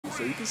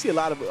So you can see a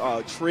lot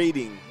of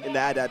trading in the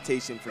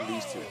adaptation from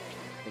these two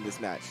in this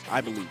match, I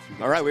believe.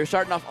 All right, we're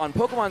starting off on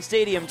Pokemon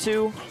Stadium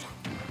 2.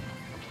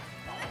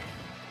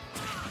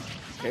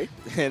 Okay,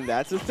 and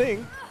that's a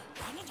thing.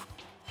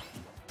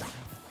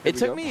 It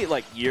took me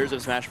like years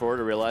of Smash 4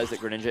 to realize that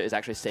Greninja is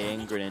actually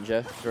saying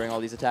Greninja during all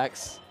these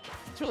attacks.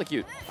 It's really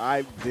cute.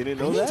 I didn't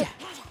know that.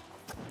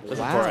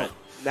 Listen for it.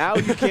 Now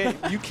you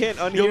can't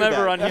unhear You'll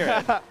never that.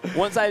 unhear it.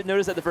 Once I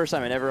noticed that the first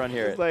time, I never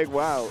unhear It's it. like,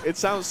 wow, it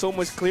sounds so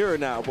much clearer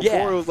now.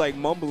 Before it was like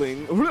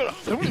mumbling.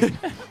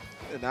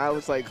 And now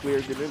it's like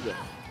clear Greninja.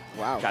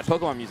 Wow. God,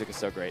 Pokemon music is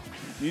so great.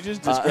 You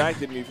just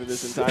distracted me for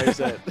this entire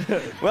set.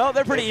 Well,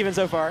 they're pretty even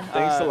so far.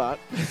 Thanks a lot.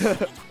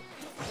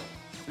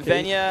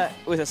 Venia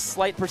with a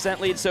slight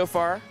 % lead so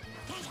far.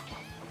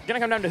 Gonna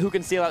come down to who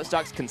can steal out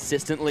stocks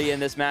consistently in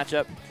this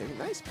matchup. Okay,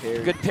 nice parry.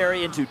 Good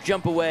parry into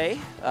jump away.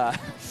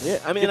 Yeah,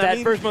 I mean, get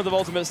that first month of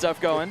ultimate stuff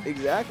going.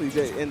 Exactly,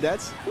 and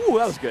that's ooh,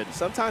 that was good.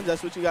 Sometimes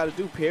that's what you got to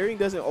do. Parrying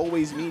doesn't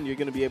always mean you're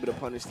gonna be able to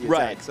punish the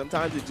attack.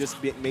 Sometimes it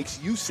just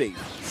makes you safe.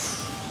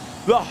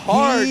 The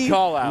hard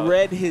call out. He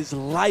read his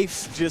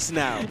life just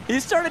now. He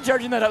started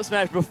charging that up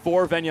smash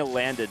before Venia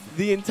landed.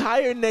 The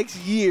entire next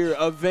year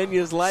of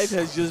Venia's life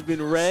has just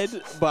been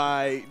read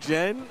by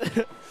Jen.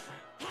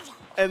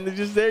 And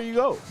just there you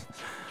go.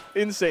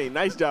 Insane.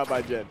 Nice job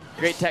by Jen.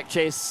 Great tech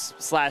chase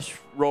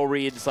 / roll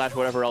read /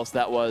 whatever else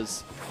that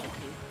was.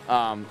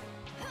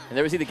 And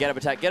there we see the get-up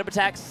attack. Get-up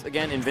attacks,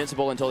 again,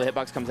 invincible until the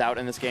hitbox comes out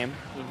in this game.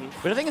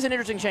 But I think it's an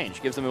interesting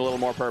change. Gives them a little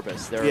more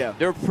purpose.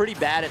 They're pretty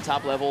bad at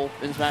top level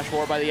in Smash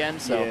 4 by the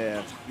end, so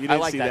you didn't I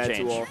like see that that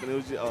change. too often. It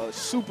was a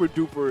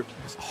super-duper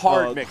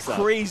hard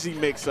mix-up. Crazy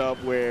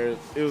mix-up where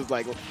it was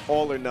like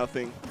all or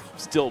nothing.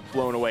 Still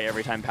blown away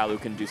every time Palu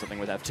can do something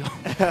with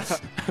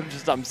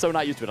F2. I'm so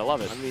not used to it. I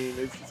love it. I mean,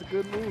 it's a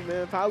good move,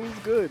 man. Palu's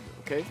good.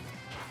 Okay.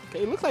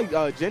 Okay, it looks like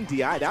Jen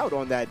DI'd out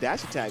on that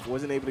dash attack.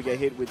 Wasn't able to get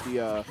hit with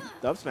the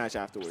up smash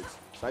afterwards.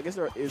 So I guess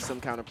there is some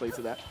counterplay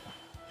to that.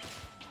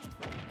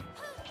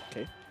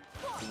 Okay.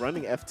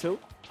 Running F tilt.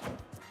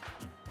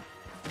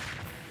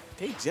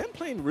 Okay, Jen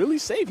playing really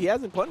safe. He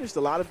hasn't punished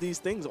a lot of these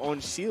things on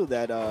shield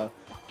that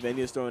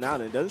Venia's throwing out,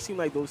 and it doesn't seem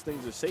like those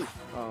things are safe.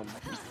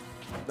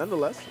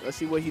 Nonetheless, let's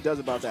see what he does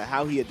about that,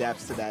 how he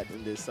adapts to that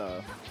in this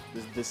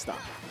this stop.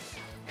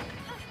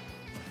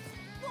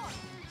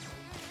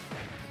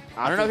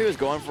 I don't know if he was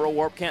going for a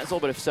warp cancel,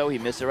 but if so, he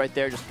missed it right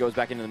there. Just goes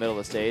back into the middle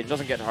of the stage.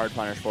 Doesn't get hard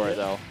punish for it,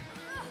 though.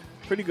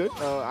 Pretty good.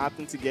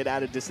 Opting to get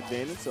out of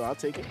disadvantage, so I'll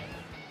take it.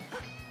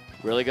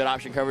 Really good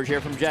option coverage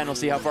here from Jen. We'll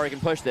see how far he can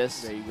push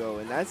this. There you go.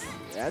 And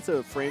that's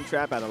a frame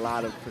trap at a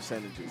lot of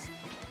percentages.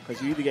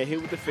 Because you either get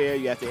hit with the fair,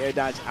 you have to air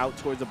dodge out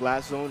towards the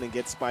blast zone and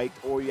get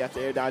spiked, or you have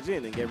to air dodge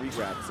in and get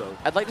regrabbed. So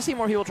I'd like to see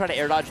more people try to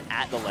air dodge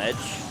at the ledge.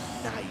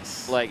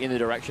 Nice. Like in the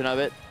direction of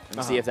it.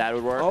 And see if that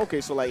would work. Oh,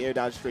 okay, so like air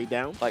dodge straight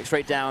down? Like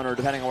straight down, or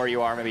depending on where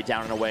you are, maybe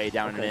down and away,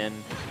 down and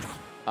in.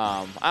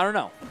 I don't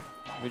know.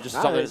 We just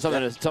something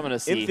to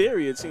see. In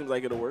theory, it seems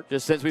like it'll work.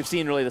 Just since we've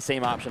seen really the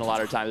same option a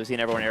lot of times. We've seen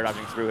everyone air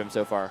dodging through him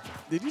so far.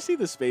 Did you see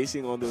the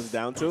spacing on those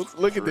down tilts?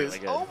 Look at this.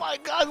 Good. Oh my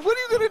God, what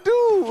are you going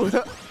to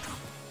do?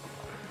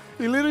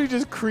 He literally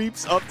just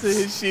creeps up to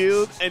his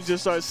shield and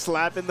just starts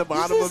slapping the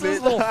bottom of it.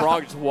 This little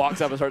frog just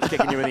walks up and starts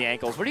kicking you in the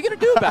ankles. What are you going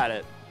to do about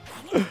it?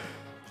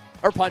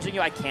 Or punching you?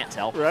 I can't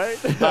tell. Right?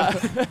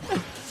 I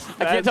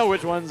can't tell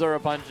which ones are a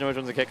punch and which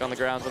one's a kick on the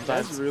ground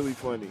sometimes. That's really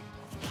funny.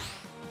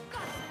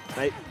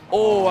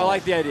 Oh, I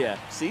like the idea.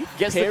 See?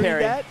 Gets the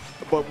parry. That,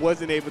 but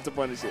wasn't able to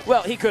punish it.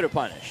 Well, he could have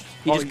punished.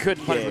 He just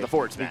couldn't punish with a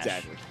forward smash.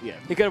 Exactly. Yeah.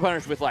 He could have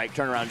punished with like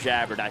turnaround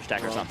jab or dash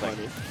attack or something.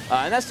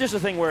 And that's just the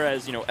thing.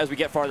 Whereas as we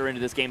get farther into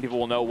this game, people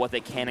will know what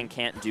they can and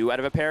can't do out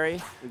of a parry.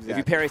 Exactly. If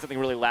you parry something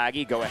really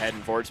laggy, go ahead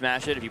and forward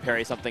smash it. If you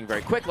parry something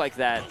very quick like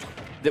that,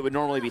 that would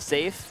normally be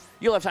safe,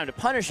 you'll have time to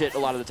punish it a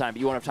lot of the time, but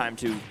you won't have time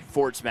to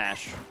forward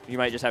smash. You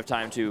might just have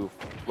time to,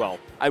 well,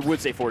 I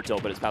would say forward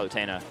tilt, but it's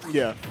Palutena.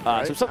 Yeah.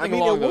 So something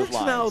along those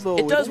lines. Now, though.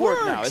 It does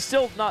work now. It's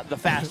still not the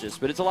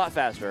fastest, but it's a lot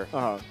faster.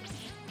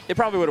 It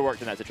probably would have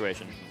worked in that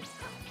situation.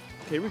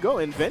 Here we go.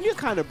 And Venia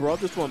kind of brought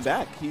this one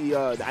back.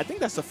 I think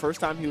that's the first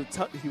time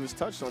he was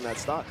touched on that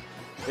stock,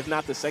 if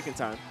not the second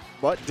time.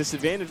 But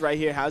disadvantage right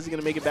here. How's he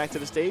going to make it back to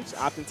the stage?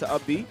 Opting to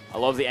up B. I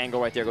love the angle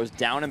right there. Goes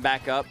down and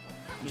back up.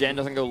 Jen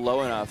doesn't go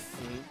low enough.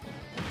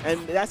 And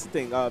that's the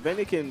thing.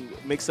 Venia can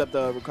mix up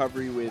the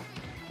recovery with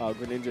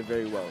Greninja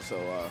very well. So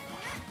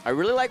I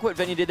really like what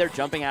Venia did there,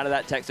 jumping out of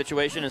that tech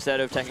situation instead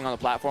of teching on the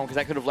platform, because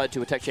that could have led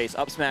to a tech chase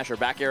up smash or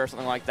back air or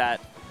something like that.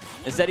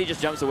 Instead, he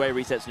just jumps away,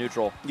 resets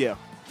neutral. Yeah.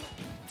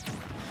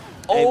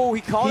 Oh,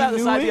 he called out the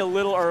side B a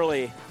little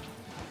early.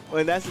 Well,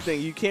 and that's the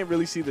thing. You can't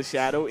really see the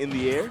shadow in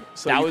the air,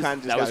 so you kind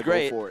of just got to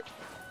go for it.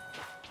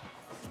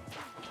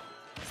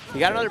 He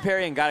got another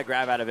parry and got a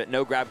grab out of it.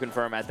 No grab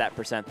confirm at that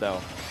 %, though.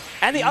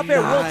 And the up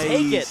air will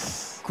take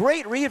it.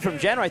 Great read from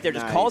Jen right there.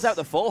 Just calls out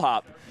the full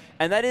hop.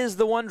 And that is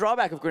the one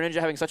drawback of Greninja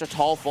having such a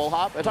tall full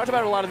hop. I talked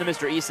about it a lot in the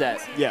Mr. E set,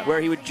 where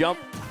he would jump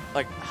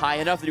like high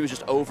enough that he was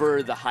just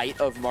over the height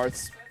of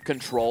Marth's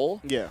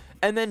control. Yeah.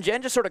 And then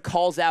Jen just sort of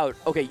calls out,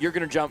 okay, you're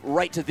going to jump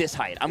right to this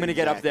height. I'm going to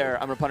get up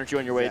there. I'm going to punish you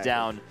on your way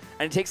down.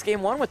 And it takes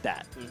game one with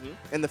that.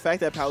 And the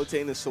fact that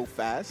Palutena is so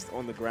fast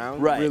on the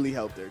ground really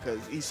helped her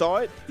because he saw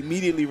it,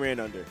 immediately ran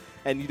under.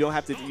 And you don't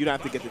have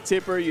to get the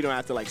tipper. You don't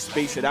have to like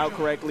space it out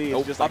correctly.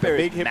 It's just like a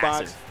big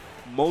hitbox,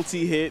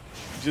 multi-hit,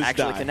 just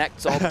actually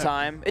connects all the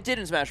time. It did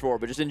in Smash 4,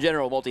 but just in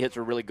general, multi-hits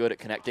are really good at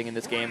connecting in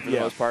this game for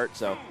the most part.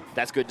 So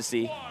that's good to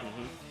see.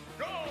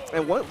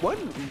 And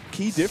one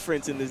key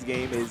difference in this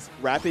game is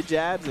rapid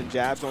jabs and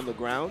jabs on the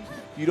ground.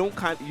 You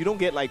don't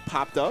get like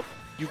popped up.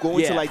 You go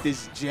into like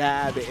this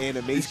jab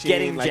animation,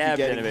 getting like jabbed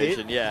you're getting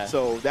animation, hit.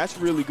 So that's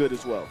really good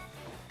as well.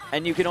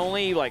 And you can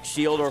only like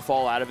shield or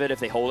fall out of it if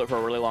they hold it for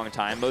a really long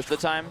time most of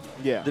the time.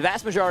 Yeah. The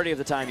vast majority of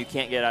the time you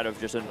can't get out of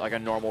just like a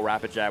normal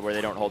rapid jab where they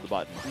don't hold the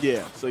button.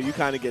 Yeah, so you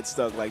kind of get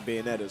stuck like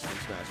Bayonetta's from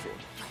Smash 4.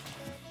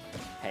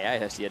 Hey, I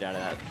have to get out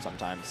of that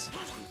sometimes.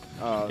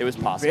 It was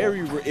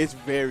possible. It's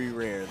very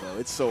rare, though.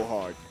 It's so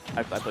hard.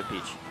 I played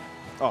Peach.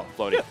 Oh,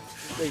 floating.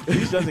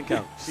 Peach doesn't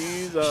count.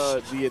 She's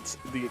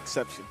the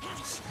exception.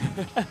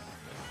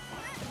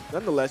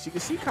 Nonetheless, you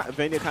can see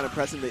Venia kind of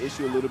pressing the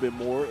issue a little bit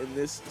more in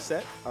this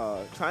set,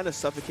 trying to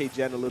suffocate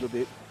Jen a little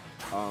bit.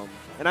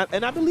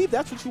 And I believe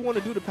that's what you want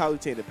to do to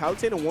Palutena.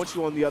 Palutena wants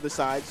you on the other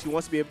side. She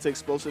wants to be able to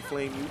explosive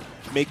flame you,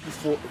 make you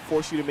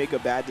force you to make a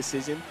bad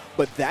decision.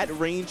 But that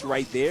range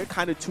right there,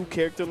 kind of 2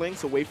 character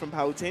lengths away from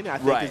Palutena, I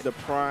think is the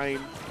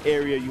prime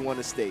area you want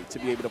to stay to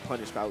be able to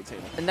punish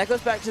Palutena. And that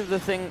goes back to the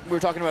thing we were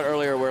talking about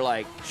earlier where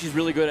like she's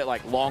really good at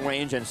like long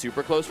range and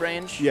super close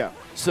range. Yeah.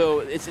 So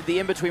it's the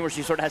in-between where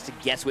she sort of has to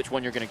guess which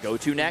one you're going to go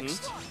to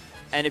next.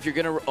 And if you're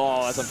going to,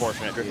 oh, that's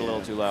unfortunate. Drift a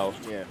little too low.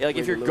 Yeah, like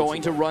if you're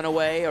going to run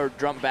away or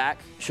jump back,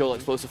 she'll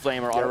explosive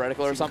flame or auto reticle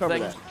or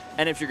something.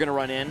 And if you're going to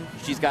run in,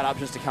 she's got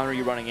options to counter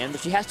you running in.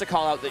 But she has to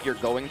call out that you're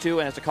going to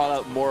and has to call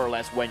out more or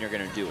less when you're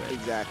going to do it.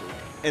 Exactly.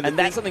 And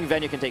that's something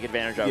Venia can take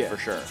advantage of for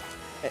sure.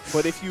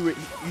 But if you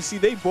see,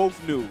 they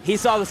both knew. He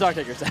saw the Stock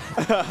Taker set.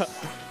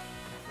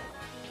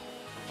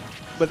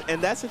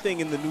 And that's the thing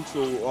in the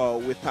neutral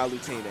with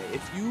Palutena.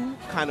 If you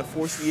kind of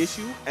force the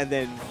issue and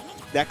then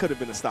that could have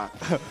been a stock.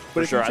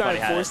 But if you try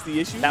to force the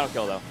issue, that'll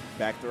kill though.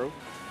 Back throw.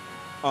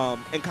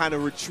 And kind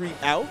of retreat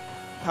out,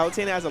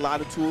 Palutena has a lot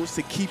of tools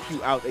to keep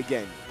you out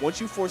again. Once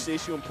you force the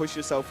issue and push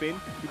yourself in,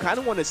 you kind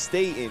of want to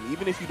stay in.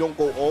 Even if you don't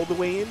go all the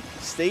way in,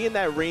 stay in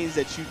that range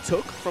that you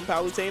took from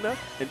Palutena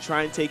and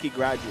try and take it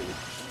gradually.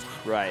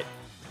 Right.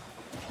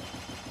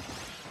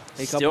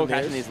 Still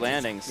catching these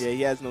landings. Yeah,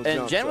 he has no jump.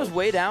 And Jen was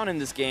way down in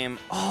this game.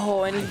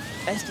 Oh, and he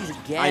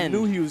SDs again. I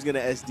knew he was going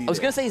to SD. I was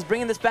going to say he's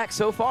bringing this back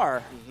so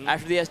far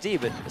after the SD,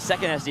 but the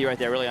second SD right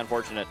there, really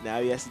unfortunate.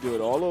 Now he has to do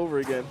it all over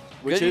again,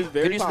 which is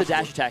very good use of the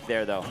dash attack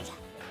there, though.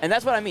 And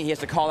that's what I mean. He has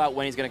to call out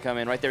when he's going to come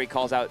in. Right there, he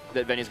calls out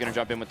that Venia's going to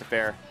jump in with the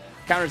fair.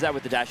 Counters that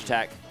with the dash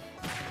attack.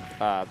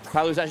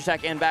 Palu's dash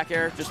attack and back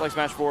air, just like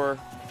Smash 4.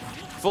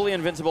 Fully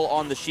invincible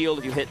on the shield.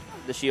 If you hit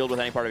the shield with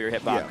any part of your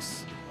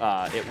hitbox,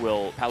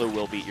 Palu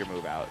will beat your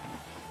move out.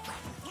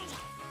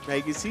 Now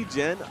you can see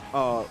Jen,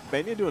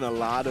 Venia doing a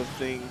lot of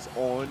things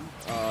on.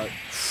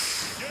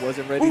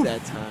 Wasn't ready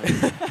that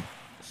time.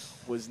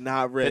 Was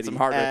not ready. Hit some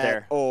hard right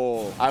there.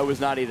 Oh, I was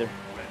not either.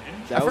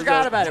 I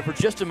forgot about it for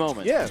just a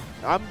moment. Yeah,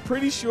 I'm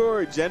pretty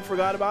sure Jen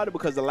forgot about it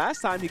because the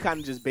last time he kind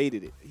of just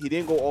baited it. He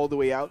didn't go all the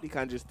way out. He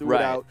kind of just threw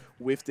it out,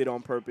 whiffed it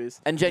on purpose.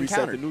 And Jen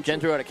countered.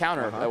 Jen threw out a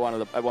counter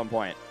at one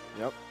point.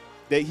 Yep.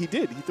 He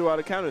did. He threw out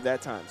a counter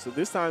that time. So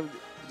this time,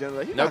 Jen's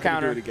like, he's no not gonna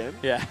counter do it again.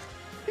 Yeah.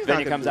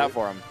 Venia comes out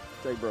for him.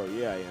 It's like, bro,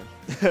 yeah,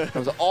 I am.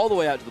 Comes all the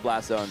way out to the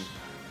blast zone.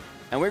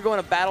 And we're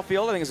going to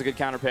Battlefield. I think it's a good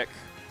counter pick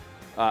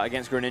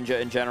against Greninja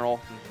in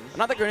general.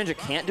 Not that Greninja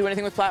can't do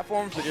anything with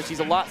platforms, but just he's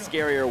a lot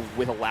scarier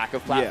with a lack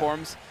of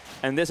platforms.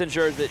 And this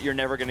ensures that you're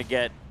never going to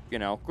get,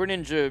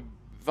 Greninja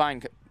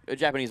a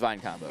Japanese Vine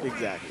combo.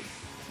 Exactly.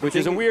 Which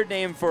is a weird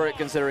name for it,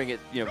 considering it.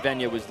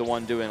 Venia was the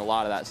one doing a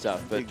lot of that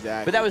stuff. But,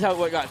 but that was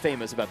what got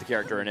famous about the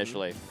character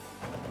initially.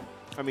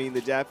 I mean,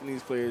 the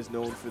Japanese player is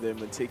known for their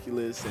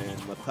meticulous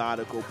and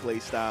methodical play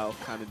style,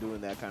 kind of doing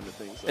that kind of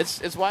thing. So.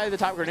 It's why the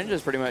top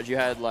Greninjas pretty much, you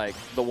had like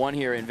the one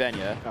here in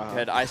Venia, you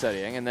had eye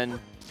studying, and then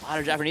a lot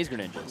of Japanese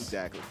Greninjas.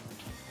 Exactly.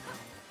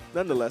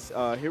 Nonetheless,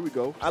 here we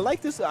go. I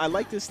like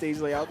this stage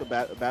layout, the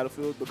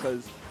Battlefield,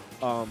 because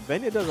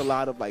Venia does a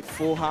lot of like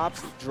full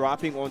hops,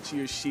 dropping onto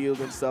your shield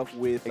and stuff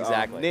with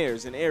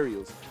nairs and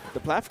aerials.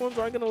 The platforms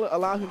aren't going to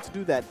allow him to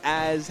do that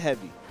as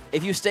heavy.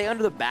 If you stay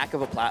under the back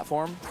of a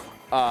platform,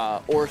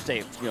 or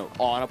stay,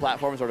 on a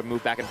platform, sort of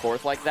move back and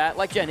forth like that,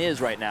 like Jen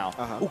is right now.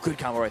 Oh, good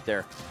combo right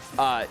there.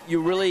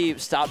 You really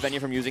stop Venia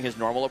from using his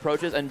normal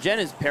approaches, and Jen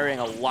is parrying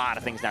a lot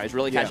of things now. He's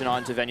really catching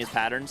on to Venia's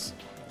patterns.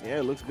 Yeah,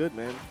 it looks good,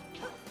 man.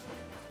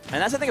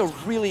 And that's, I think, a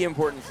really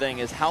important thing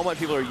is how much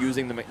people are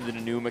using the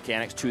new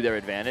mechanics to their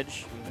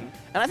advantage.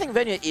 And I think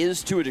Venia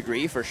is to a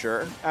degree, for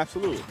sure.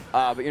 Absolutely.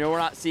 But we're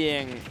not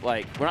seeing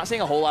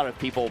a whole lot of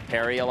people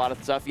parry a lot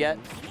of stuff yet.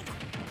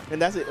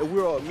 And that's it.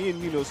 Me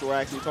and Munoz were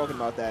actually talking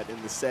about that in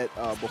the set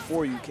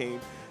before you came.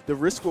 the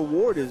risk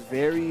reward is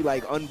very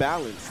like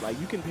unbalanced. Like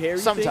you can parry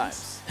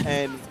sometimes, things,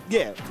 and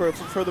yeah,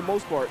 for the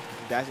most part,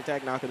 dash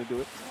attack not going to do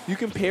it. You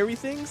can parry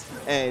things,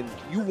 and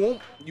you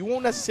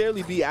won't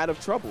necessarily be out of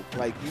trouble.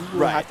 Like you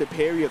will have to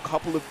parry a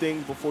couple of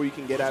things before you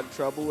can get out of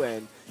trouble,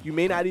 and you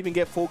may not even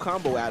get full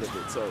combo out of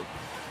it. So.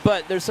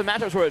 But there's some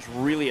matchups where it's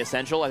really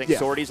essential. I think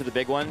sorties are the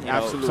big one. You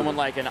know, someone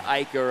like an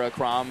Ike or a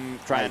Crom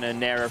trying to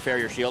nair or fair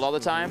your shield all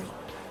the time.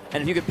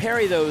 And if you can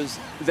parry those,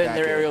 then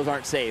their aerials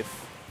aren't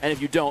safe. And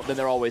if you don't, then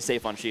they're always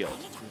safe on shield.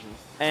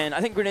 And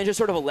I think Greninja is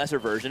sort of a lesser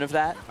version of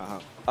that,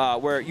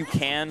 where you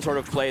can sort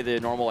of play the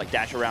normal like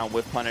dash around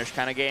with punish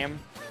kind of game,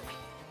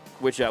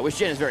 which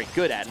Jen is very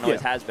good at and always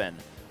has been.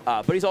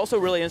 But he's also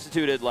really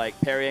instituted like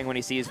parrying when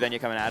he sees Venia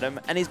coming at him,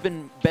 and he's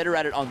been better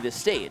at it on this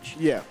stage.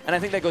 Yeah. And I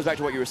think that goes back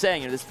to what you were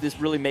saying. You know, this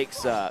really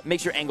makes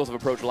your angles of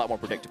approach a lot more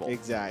predictable.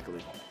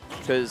 Exactly.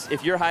 Because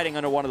if you're hiding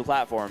under one of the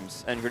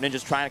platforms and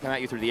Greninja's trying to come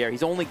at you through the air,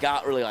 he's only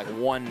got really like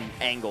one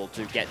angle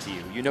to get to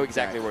you. You know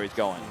exactly where he's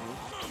going.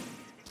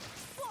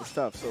 It's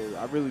tough. So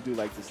I really do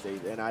like this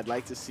stage, and I'd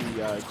like to see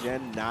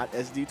Jen not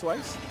SD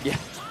twice. Yeah.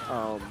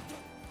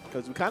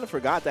 Because we kind of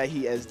forgot that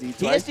he SD'd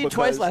twice. He SD'd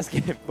twice last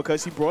game.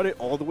 Because he brought it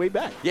all the way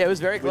back. Yeah, it was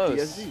very close.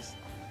 With the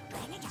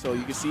SDs. So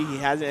you can see he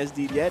hasn't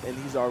SD'd yet, and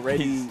he's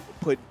already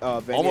put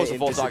Venia almost a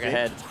full stock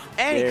ahead.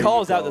 And he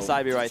calls out the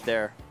side B right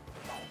there.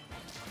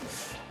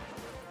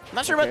 I'm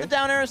not sure about the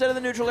down air instead of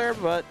the neutral air,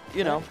 but,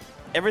 you know,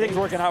 everything's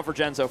working out for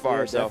Jen so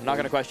far, so I'm not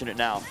going to question it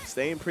now.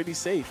 Staying pretty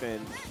safe,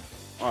 and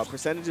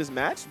percentages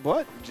match,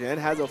 but Jen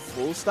has a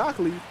full stock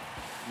lead.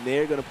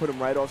 Nair going to put him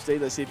right off stage.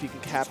 Let's see if he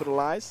can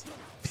capitalize.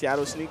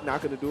 Shadow Sneak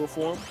not going to do it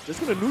for him.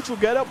 Just going to neutral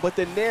get up, but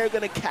the Nair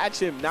going to catch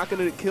him. Not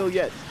going to kill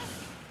yet.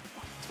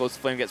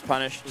 Explosive Flame gets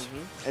punished.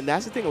 And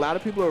that's the thing. A lot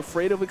of people are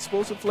afraid of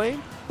Explosive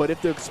Flame, but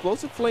if the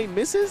Explosive Flame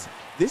misses,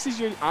 this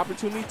is your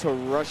opportunity to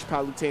rush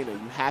Palutena.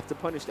 You have to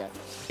punish that.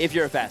 If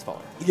you're a fast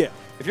faller. Yeah.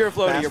 If you're a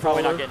floater, you're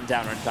probably not getting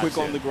down anytime quick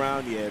soon. On the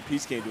ground, yeah.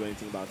 Peace can't do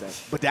anything about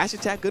that. But dash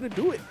attack going to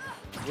do it.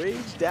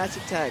 Rage dash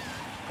attack.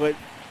 But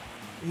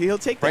he'll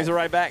take that. Brings it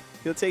right back.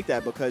 He'll take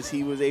that because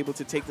he was able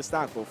to take the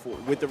stock before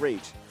with the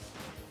rage.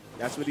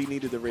 That's what he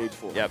needed the rage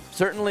for. Yep.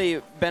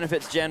 Certainly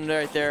benefits Jen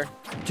right there.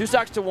 2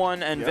 stocks to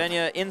 1, and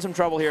Venia in some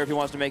trouble here if he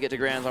wants to make it to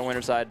Grands on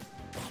winner's side.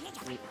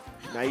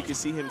 Now you can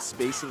see him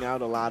spacing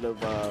out a lot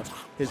of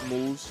his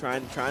moves,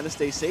 trying to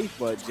stay safe,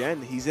 but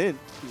Jen, he's in.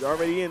 He's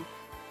already in.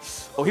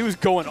 Oh, he was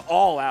going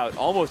all out.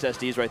 Almost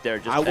SDs right there.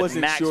 Just I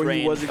wasn't max sure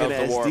he wasn't going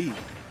to SD. SD.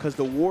 Because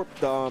the warp,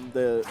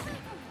 the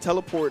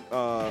teleport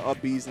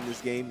up Bs in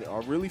this game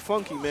are really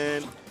funky,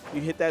 man.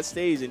 You hit that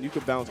stage and you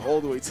could bounce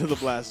all the way to the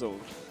blast zone.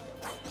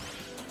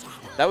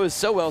 That was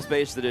so well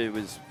spaced that it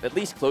was at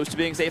least close to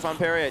being safe on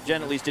parry.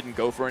 Jen at least didn't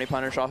go for any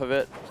punish off of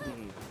it.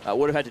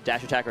 Would have had to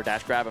dash attack or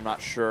dash grab. I'm not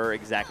sure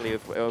exactly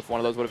if one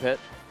of those would have hit.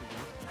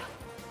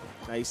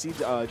 Now you see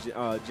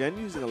Jen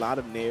using a lot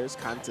of nairs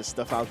kind of to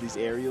stuff out these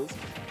aerials,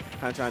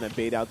 kind of trying to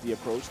bait out the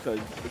approach because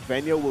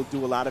Venia will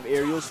do a lot of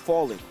aerials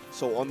falling.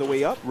 So on the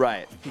way up,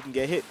 he can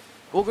get hit.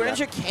 Well,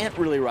 Greninja can't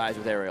really rise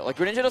with aerial. Like,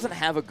 Greninja doesn't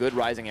have a good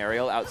rising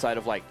aerial outside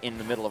of, like, in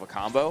the middle of a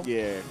combo.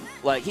 Yeah.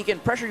 Like, he can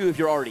pressure you if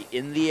you're already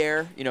in the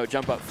air, you know,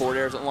 jump up forward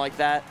air or something like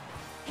that.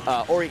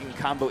 Or he can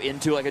combo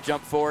into, like, a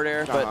jump forward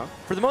air. But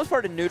for the most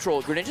part in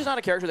neutral, Greninja's not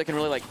a character that can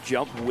really, like,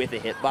 jump with a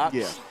hitbox.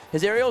 Yeah.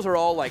 His aerials are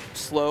all, like,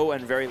 slow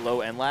and very low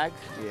end lag.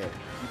 Yeah.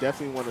 You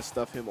definitely want to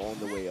stuff him on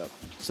the way up.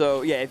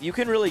 So, yeah, if you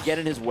can really get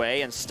in his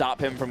way and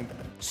stop him from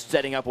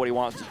setting up what he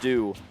wants to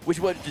do, which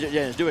is what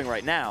Jen is doing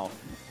right now,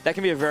 that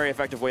can be a very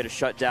effective way to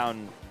shut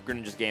down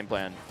Greninja's game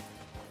plan.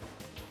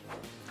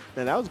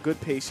 Man, that was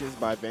good patience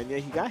by Venia.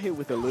 He got hit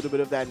with a little bit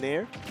of that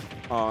nair.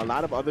 A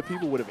lot of other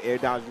people would have air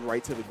dodged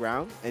right to the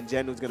ground, and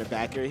Jen was going to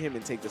back air him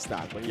and take the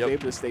stock. But he was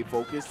able to stay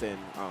focused and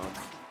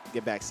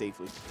get back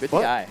safely. Good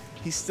guy.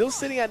 He's still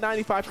sitting at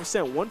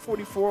 95%,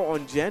 144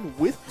 on Jen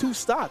with 2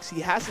 stocks.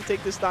 He has to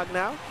take this stock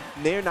now.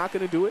 Nair not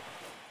going to do it.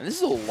 And this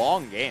is a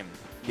long game.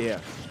 Yeah.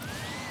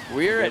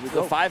 We're at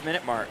the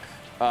 5-minute mark.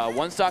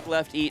 1 stock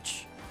left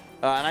each.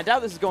 And I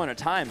doubt this is going to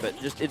time, but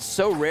just it's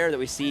so rare that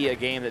we see a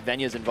game that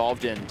Venia's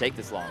involved in take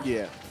this long.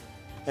 Yeah.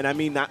 And I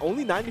mean, not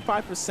only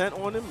 95%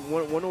 on him,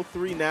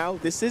 103 now.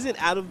 This isn't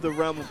out of the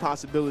realm of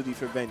possibility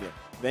for Venia.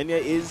 Venia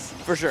is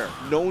for sure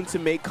known to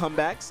make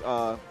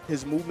comebacks.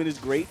 His movement is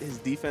great. His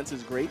defense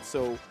is great.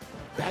 So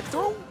back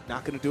throw,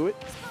 not going to do it.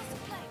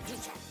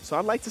 So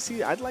I'd like to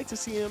see him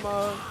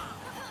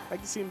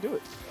do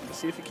it. Let's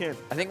see if he can.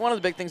 I think one of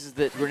the big things is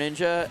that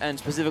Greninja, and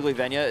specifically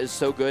Venia, is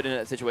so good in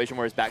a situation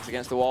where his back's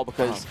against the wall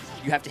because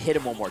you have to hit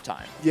him one more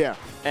time. Yeah.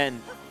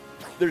 And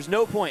there's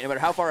no point, no matter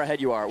how far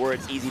ahead you are, where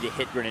it's easy to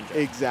hit Greninja.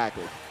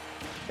 Exactly.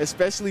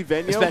 Especially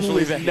Venia, who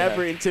is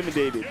never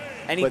intimidated.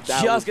 And he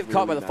just gets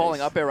caught by the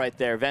falling up air right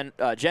there.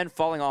 Jen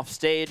falling off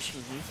stage,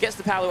 gets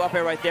the Palu up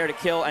air right there to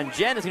kill, and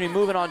Jen is going to be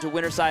moving on to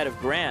winner side of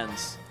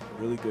Grands.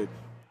 Really good.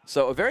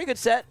 So a very good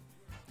set,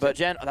 but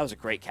Jen, that was a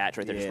great catch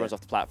right there. Just runs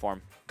off the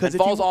platform. And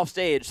falls off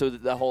stage so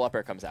that the whole up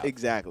air comes out.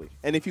 Exactly.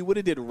 And if he would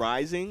have did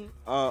rising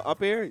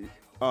up air,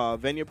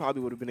 Venia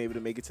probably would have been able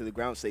to make it to the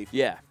ground safely.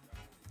 Yeah.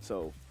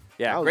 So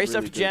yeah, great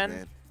stuff to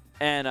Jen.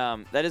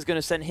 And that is going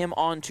to send him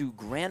on to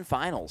Grand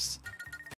Finals.